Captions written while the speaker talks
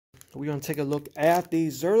we're going to take a look at the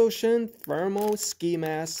ZERDOCEAN thermal ski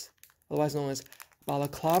mask, otherwise known as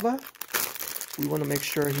Balaclava. We want to make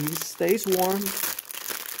sure he stays warm.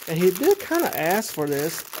 And he did kind of ask for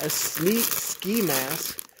this, a neat ski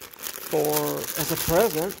mask as a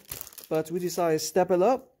present, but we decided to step it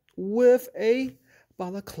up with a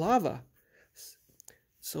balaclava.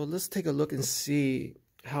 So let's take a look and see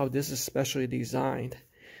how this is specially designed.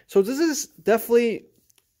 So this is definitely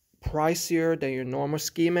pricier than your normal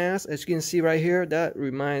ski mask. As you can see right here, that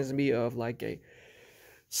reminds me of like a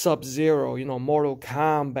Sub-Zero, you know, Mortal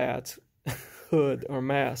Kombat hood or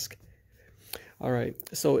mask. All right,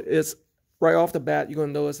 so it's right off the bat, you're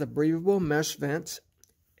gonna notice a breathable mesh vent,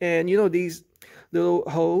 and you know these little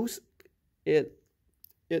holes, it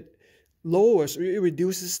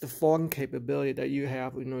reduces the fogging capability that you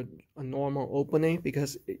have, you know, a normal opening,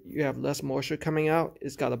 because you have less moisture coming out.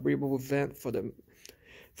 It's got a breathable vent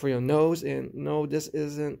for your nose, and no, this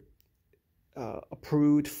isn't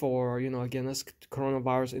approved for, you know, again, this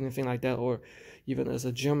coronavirus, anything like that, or even as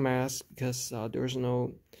a gym mask, because there's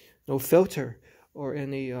no filter or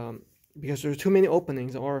any because there's too many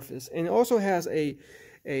openings and orifice. And it also has a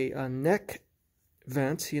neck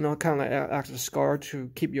vent, you know, kind of acts as a scarf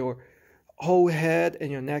to keep your whole head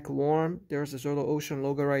and your neck warm. There's the ZERDOCEAN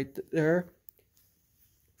logo right there.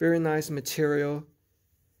 Very nice material.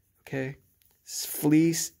 Okay, it's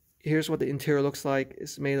fleece. Here's what the interior looks like.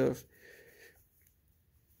 It's made of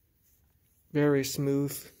very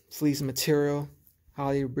smooth fleece material,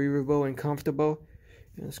 highly breathable and comfortable.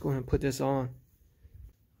 And let's go ahead and put this on.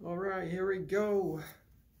 All right, here we go.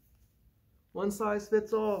 One size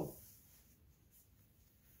fits all.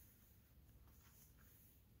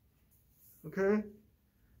 Okay.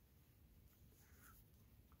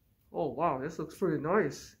 Oh wow, this looks pretty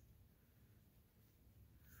nice.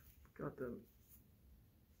 Got the.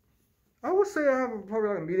 I would say I have probably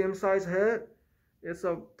like a medium-sized head. It's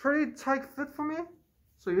a pretty tight fit for me.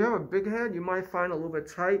 So you have a big head, you might find it a little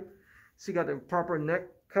bit tight. So you got the proper neck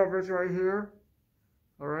coverage right here.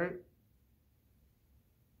 All right.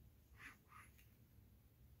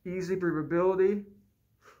 Easy breathability.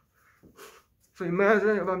 So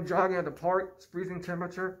imagine if I'm jogging at the park, it's freezing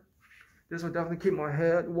temperature. This will definitely keep my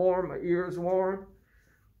head warm, my ears warm.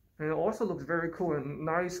 And it also looks very cool and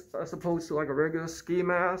nice as opposed to like a regular ski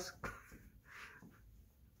mask.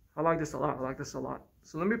 I like this a lot. I like this a lot.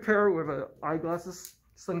 So let me pair it with eyeglasses,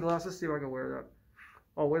 sunglasses, see if I can wear that.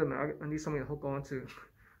 Oh, wait a minute. I need something to hook on to.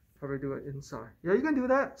 Probably do it inside. Yeah, you can do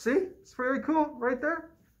that. See? It's very cool right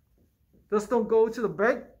there. Just don't go to the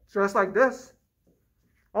bank dressed like this.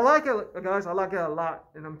 I like it, guys. I like it a lot.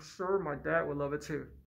 And I'm sure my dad would love it too.